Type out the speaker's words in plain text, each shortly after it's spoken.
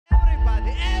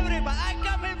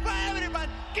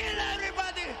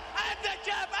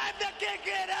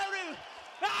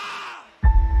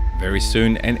Very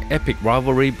soon, an epic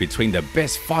rivalry between the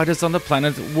best fighters on the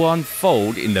planet will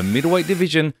unfold in the middleweight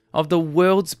division of the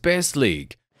world's best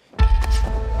league.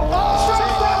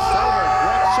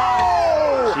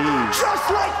 Just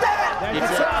like that!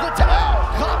 It's the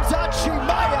top! Khamzat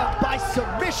Chimaev by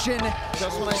submission.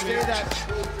 Just when I say that.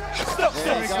 It's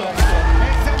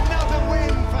another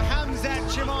win for Khamzat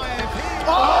Chimaev.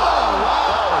 Oh!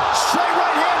 Wow. Straight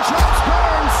right hand drops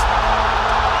Burns.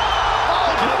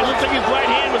 It looks like his right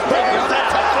hand was breaking.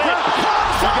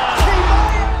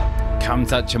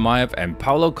 Khamzat Chimaev and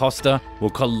Paulo Costa will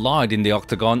collide in the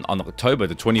octagon on October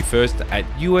the 21st at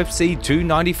UFC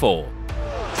 294.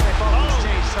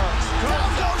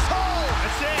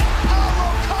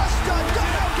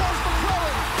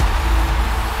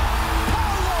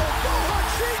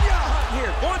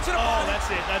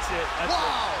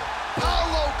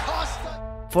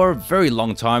 For a very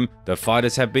long time, the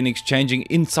fighters have been exchanging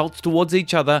insults towards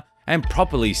each other and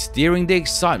properly steering the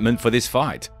excitement for this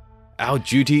fight. Our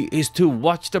duty is to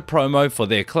watch the promo for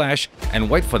their clash and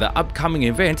wait for the upcoming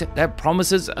event that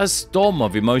promises a storm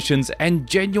of emotions and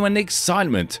genuine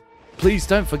excitement. Please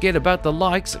don't forget about the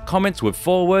likes, comments with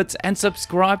forwards, and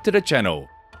subscribe to the channel.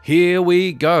 Here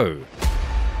we go.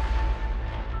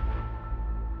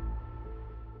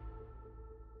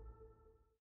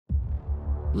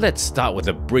 Let's start with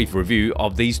a brief review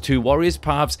of these two warriors'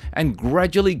 paths and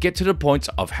gradually get to the points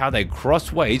of how they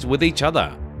cross ways with each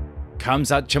other.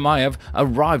 Khamzat Chimaev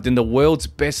arrived in the world's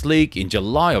best league in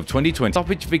July of 2020,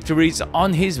 stoppage victories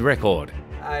on his record.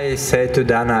 I said to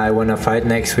Dana I want to fight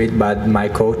next week, but my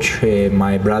coach,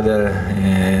 my brother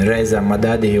Reza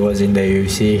Madadi, he was in the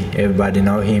UFC, everybody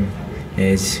know him,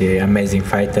 he's an amazing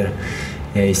fighter.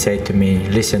 He said to me,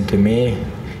 listen to me,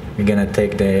 we're gonna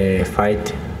take the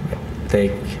fight.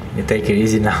 Take it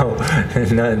easy now,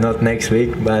 not next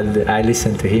week, but I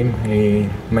listened to him.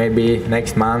 Maybe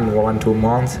next month, 1-2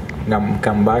 months,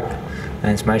 come back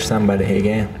and smash somebody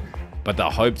again. But the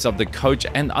hopes of the coach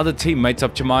and other teammates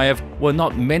of Chimaev were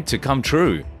not meant to come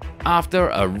true. After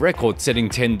a record-setting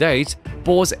 10 days,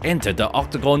 Boz entered the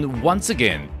octagon once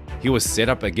again. He was set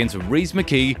up against Rhys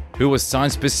McKee, who was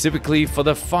signed specifically for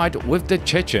the fight with the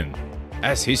Chechen.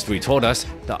 As history taught us,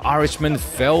 the Irishman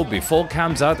fell before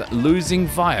Khamzat, losing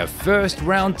via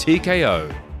first-round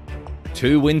TKO.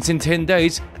 2 wins in 10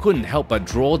 days couldn't help but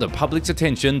draw the public's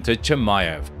attention to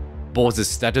Chimaev. Boz's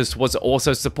status was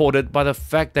also supported by the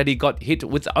fact that he got hit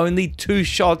with only 2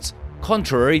 shots,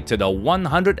 contrary to the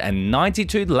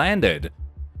 192 landed.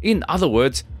 In other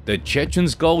words, the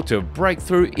Chechen's goal to break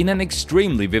through in an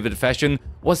extremely vivid fashion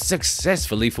was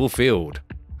successfully fulfilled.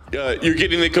 You're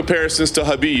getting the comparisons to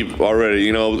Khabib already,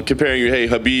 you know, comparing you, hey,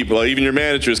 Khabib, well, even your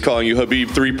manager is calling you Khabib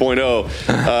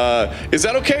 3.0. Is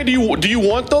that okay? Do you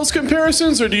want those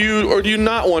comparisons, or do you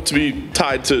not want to be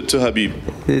tied to Khabib?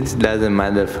 It doesn't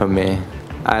matter for me.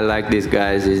 I like these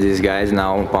guys. These guys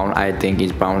now pound. I think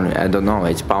it's pound. I don't know.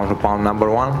 It's pound for pound number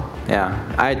 1.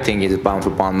 Yeah, I think it's pound for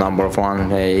pound number 1.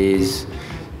 He's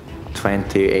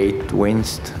 28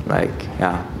 wins. Like,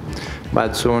 yeah,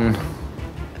 but soon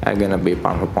I'm gonna be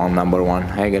pound for pound number 1.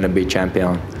 I'm gonna be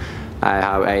champion. I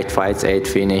have 8 fights, 8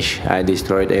 finish. I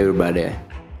destroyed everybody.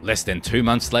 Less than 2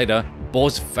 months later,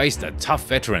 Boz faced a tough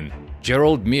veteran,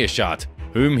 Gerald Meerschaert,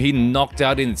 whom he knocked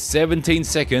out in 17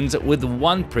 seconds with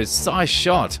 1 precise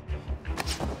shot.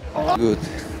 Good.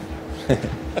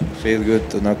 Feel good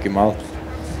to knock him out.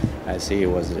 I see he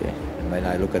was, when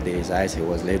I look at his eyes, he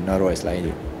was nervous, like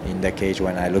in the cage.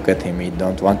 When I look at him, he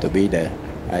don't want to be there.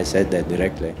 I said that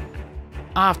directly.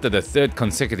 After the 3rd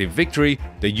consecutive victory,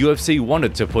 the UFC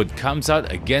wanted to put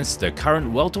Khamzat against the current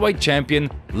welterweight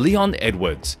champion Leon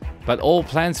Edwards, but all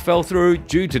plans fell through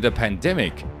due to the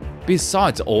pandemic.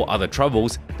 Besides all other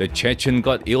troubles, the Chechen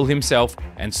got ill himself,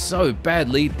 and so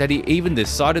badly that he even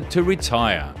decided to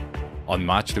retire. On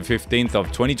March the 15th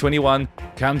of 2021,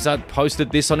 Khamzat posted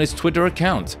this on his Twitter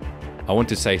account. I want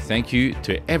to say thank you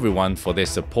to everyone for their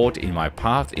support in my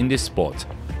path in this sport.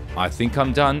 I think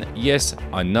I'm done. Yes,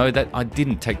 I know that I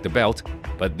didn't take the belt,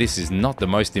 but this is not the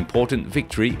most important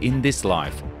victory in this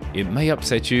life. It may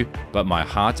upset you, but my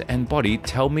heart and body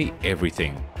tell me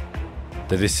everything.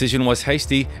 The decision was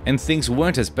hasty and things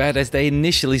weren't as bad as they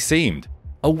initially seemed.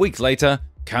 A week later,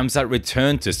 Khamzat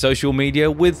returned to social media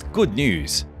with good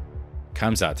news.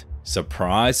 Khamzat,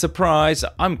 surprise, surprise,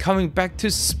 I'm coming back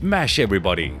to smash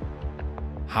everybody.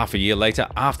 Half a year later,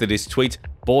 after this tweet,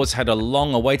 Boz had a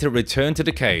long-awaited return to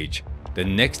the cage. The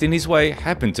next in his way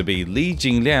happened to be Li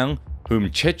Jingliang,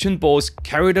 whom Chechen Boz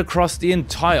carried across the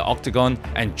entire octagon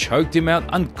and choked him out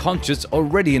unconscious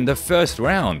already in the 1st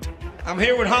round. I'm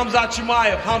here with Khamzat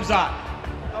Chimaev. Khamzat.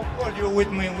 Of course you're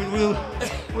with me. We will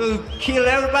We'll kill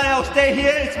everybody. I'll stay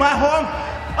here. It's my home.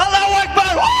 Allahu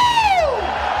Akbar!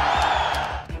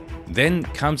 Woo! Then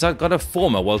Khamzat got a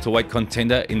former welterweight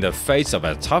contender in the face of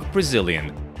a tough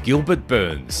Brazilian, Gilbert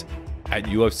Burns. At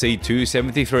UFC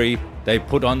 273, they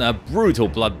put on a brutal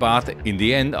bloodbath, in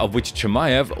the end of which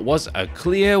Chimaev was a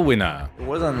clear winner. It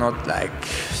wasn't not like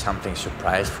something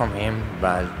surprise from him,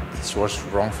 but this was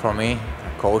wrong for me.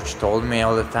 The coach told me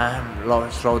all the time,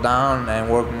 slow down and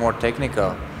work more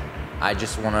technical. I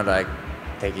just wanted to like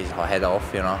take his head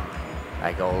off, you know,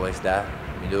 like always that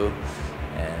we do.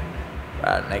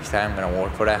 And next time I'm gonna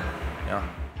work for that, you know.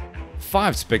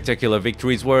 5 spectacular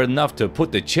victories were enough to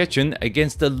put the Chechen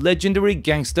against the legendary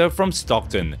gangster from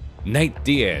Stockton, Nate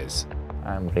Diaz.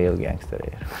 I'm a real gangster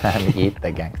here. I eat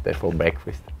the gangster for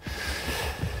breakfast.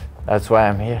 That's why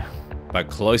I'm here. But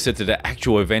closer to the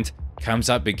actual event,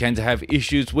 Khamzat began to have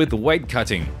issues with weight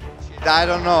cutting. I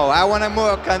don't know. I want to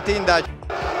move continue that.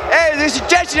 Hey, this is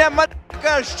Chechen,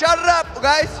 motherfucker. Shut up,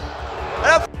 guys.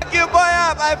 I'll fuck you, boy,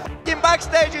 up. I'm fucking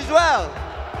backstage as well.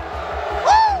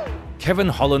 Woo! Kevin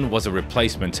Holland was a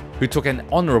replacement who took an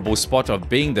honourable spot of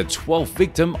being the 12th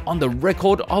victim on the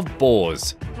record of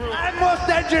Boars. I'm the most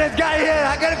dangerous guy here.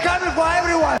 I got a coming for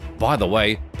everyone. By the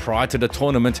way, prior to the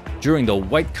tournament, during the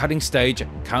weight cutting stage,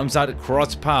 Khamzat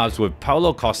crossed paths with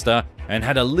Paulo Costa and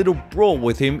had a little brawl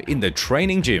with him in the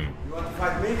training gym. You want to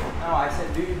fight me? No, I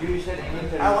said, do you said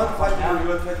anything? I want to fight you. You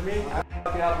want to fight me? I'm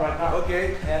fucking up right now.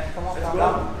 Okay. Yeah, come on, Let's come go.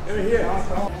 down. Let me hear.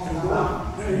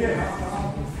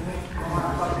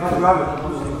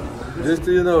 Just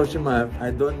so you know, Chimaev,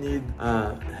 I don't need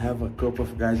have a couple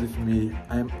of guys with me.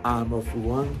 I'm arm of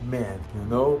one man, you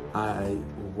know? I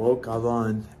walk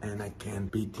alone and I can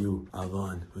beat you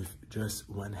alone with just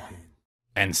one hand.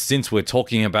 And since we're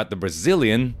talking about the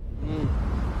Brazilian,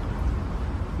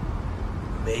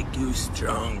 Make you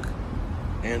strong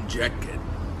and jacket.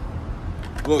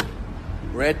 Look,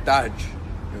 red touch,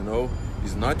 you know?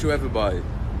 It's not to everybody.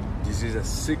 This is a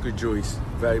secret juice,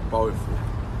 very powerful.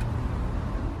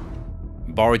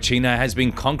 Borrachina has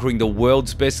been conquering the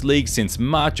world's best league since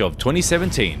March of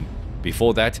 2017.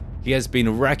 Before that, he has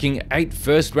been racking 8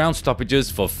 first-round stoppages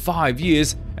for 5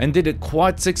 years and did it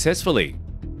quite successfully.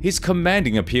 His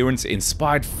commanding appearance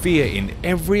inspired fear in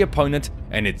every opponent,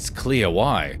 and it's clear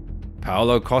why.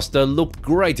 Paulo Costa looked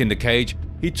great in the cage.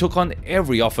 He took on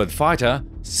every offered fighter,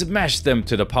 smashed them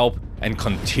to the pulp, and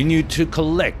continued to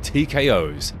collect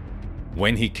TKOs.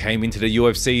 When he came into the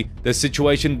UFC, the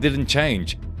situation didn't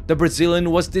change. The Brazilian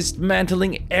was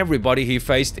dismantling everybody he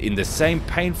faced in the same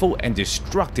painful and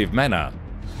destructive manner.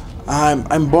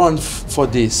 I'm born for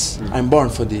this. I'm born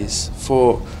for this.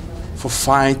 For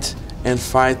fight and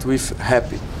fight with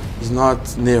happy. It's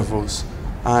not nervous.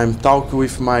 I'm talking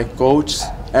with my coach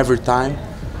every time.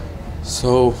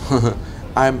 So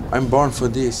I'm born for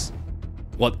this.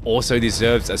 What also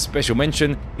deserves a special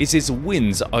mention is his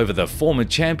wins over the former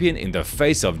champion in the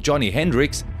face of Johnny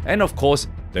Hendricks and of course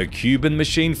the Cuban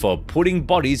machine for putting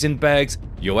bodies in bags,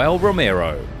 Yoel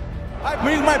Romero. I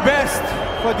bring my best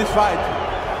for this fight.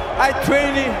 I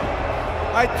train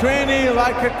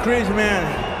like a crazy man.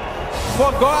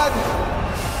 For God,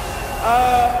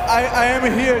 I am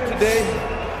here today,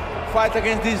 fight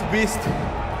against this beast.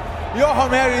 Yoel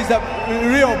Romero is a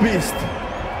real beast,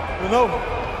 you know.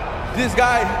 This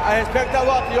guy, I respect a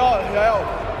lot, Yoel.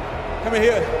 Come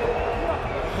here.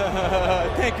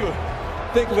 Thank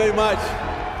you very much.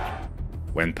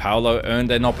 When Paulo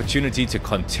earned an opportunity to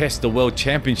contest the World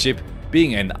Championship,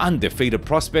 being an undefeated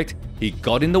prospect, he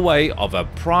got in the way of a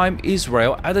prime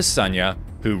Israel Adesanya,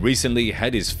 who recently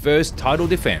had his first title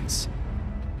defense.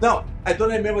 No, I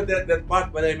don't remember that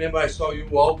part, but I remember I saw you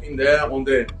walking there on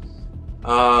the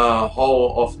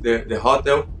hall of the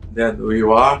hotel that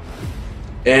you are.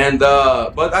 And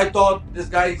but I thought this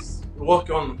guy's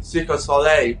working on Cirque du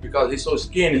Soleil because he's so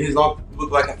skinny, he's not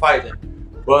look like a fighter.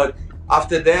 But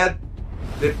after that,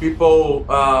 the people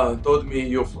told me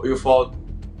you fought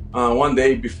one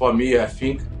day before me, I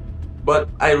think. But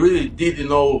I really didn't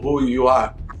know who you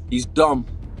are. He's dumb.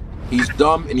 He's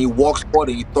dumb and he walks forward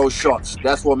and he throws shots.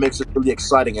 That's what makes it really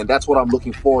exciting, and that's what I'm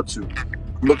looking forward to.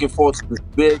 I'm looking forward to this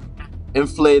big,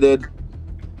 inflated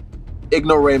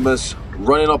ignoramus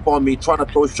running up on me, trying to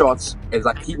throw shots as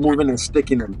I keep moving and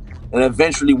sticking them. And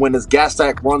eventually, when his gas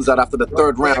tank runs out after the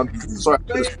 3rd round, sorry,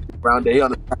 this round, they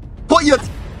put your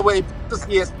away, this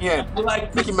ESPN.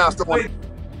 Mickey Mouse, don't want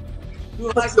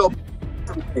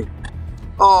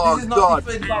oh, God.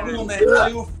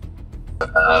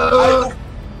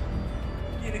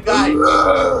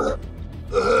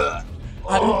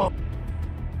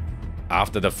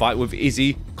 After the fight with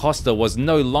Izzy, Costa was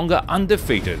no longer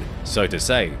undefeated, so to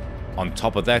say. On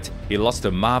top of that, he lost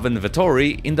to Marvin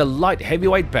Vettori in the light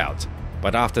heavyweight bout.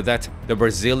 But after that, the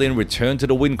Brazilian returned to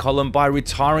the win column by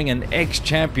retiring an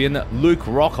ex-champion Luke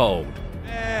Rockhold.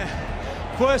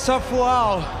 First of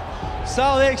all,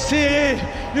 Salt Lake City,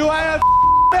 you are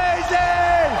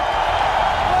amazing!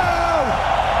 Wow!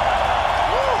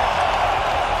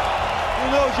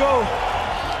 You know, Joe,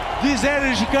 this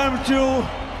energy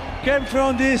came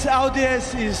from this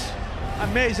audience is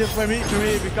amazing for me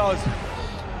because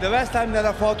the last time that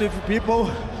I fought with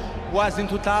people was in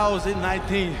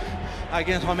 2019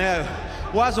 against Romero.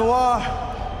 Was a war.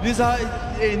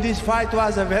 This fight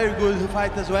was a very good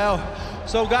fight as well.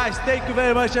 So guys, thank you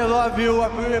very much. I love you. I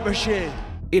really appreciate it.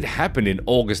 It happened in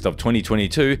August of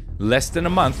 2022, less than a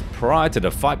month prior to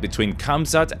the fight between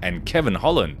Khamzat and Kevin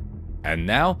Holland. And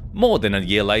now, more than a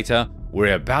year later,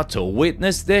 we're about to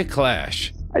witness their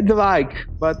clash. I'd like,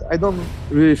 but I don't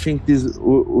really think this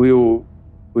will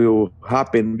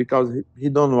happen because he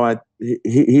don't want.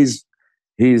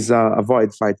 He's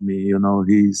avoid fight me. You know,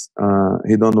 he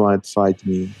don't want to fight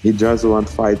me. He just want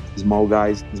to fight small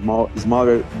guys,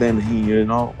 smaller than him. You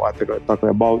know what I'm talking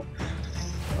about.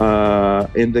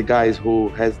 And the guys who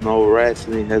has no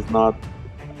wrestling, has not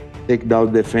take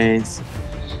down defense,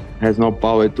 has no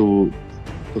power to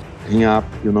hang up.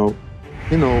 You know.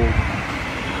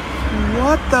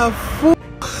 What the fuck?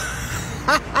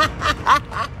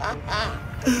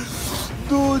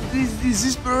 Dude, this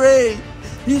is great.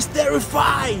 He's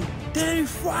terrified.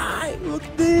 Look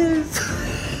at this.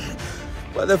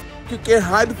 What the fuck? You can't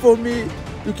hide from me.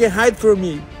 You can't hide from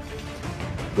me.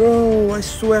 Bro, I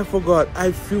swear I forgot.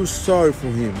 I feel sorry for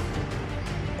him.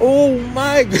 Oh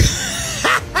my God.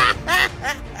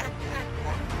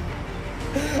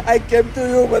 I came to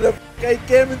you, motherfucker. I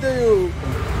came to you.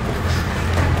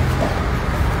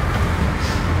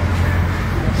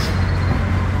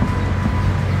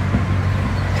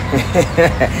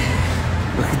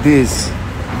 Look at this.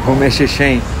 Howard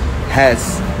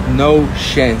has no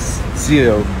chance.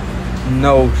 Zero.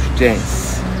 No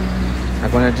chance.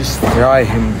 I'm gonna destroy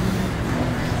him.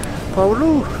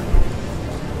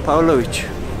 Paulovich,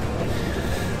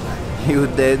 you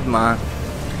dead, man.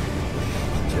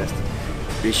 Just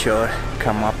be sure,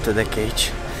 come up to the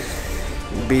cage,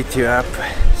 beat you up,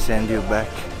 send you back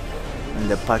in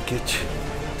the package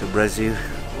to Brazil.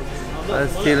 But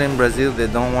still in Brazil, they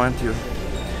don't want you.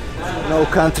 No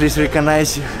countries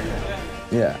recognize you.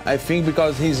 Yeah, I think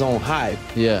because he's on hype.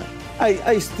 Yeah.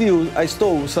 I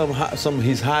stole some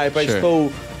his hype. Sure. I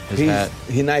stole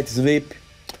his night sleep.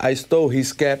 I stole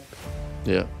his cap.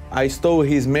 Yeah. I stole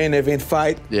his main event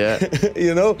fight. Yeah.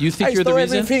 You know? You think you're the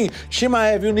reason? Everything.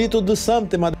 Chimaev, you need to do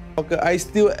something, motherfucker.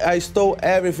 I stole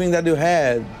everything that you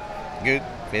had. Good.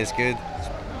 Feels good.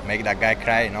 Make that guy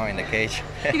cry, you know, in the cage.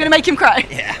 You're gonna make him cry?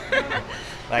 Yeah.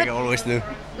 Like I always do.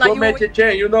 Like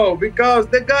you know, because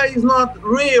the guy is not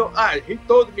real. He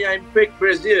told me I'm fake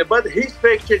Brazilian, but he's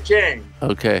fake Chechen.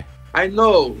 Okay. I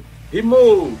know. He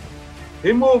moved.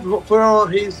 He moved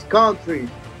from his country,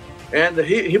 and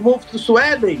he moved to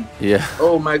Sweden. Yeah.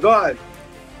 Oh my God.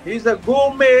 He's a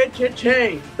gourmet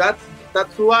Chechen. That's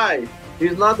why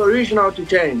he's not original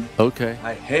Chechen. Okay.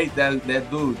 I hate that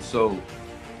dude. So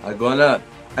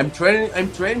I'm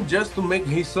training just to make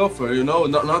him suffer. You know,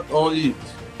 not only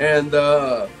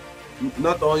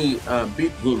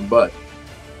beat him, but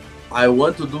I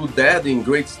want to do that in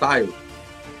great style.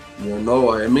 You know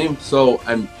what I mean? So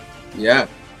I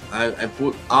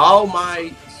put all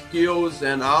my skills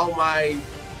and all my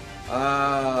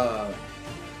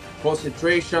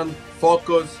concentration,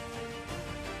 focus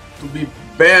to be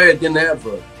better than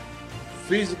ever.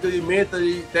 Physically,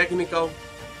 mentally,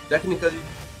 technically,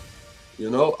 you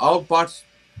know, all parts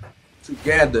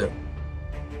together.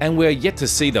 And we're yet to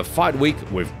see the fight week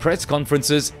with press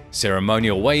conferences,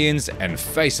 ceremonial weigh-ins and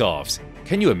face-offs.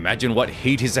 Can you imagine what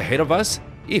heat is ahead of us?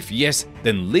 If yes,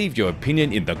 then leave your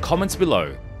opinion in the comments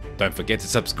below. Don't forget to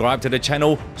subscribe to the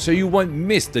channel so you won't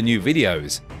miss the new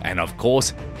videos. And of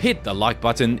course, hit the like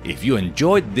button if you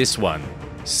enjoyed this one.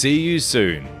 See you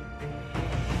soon.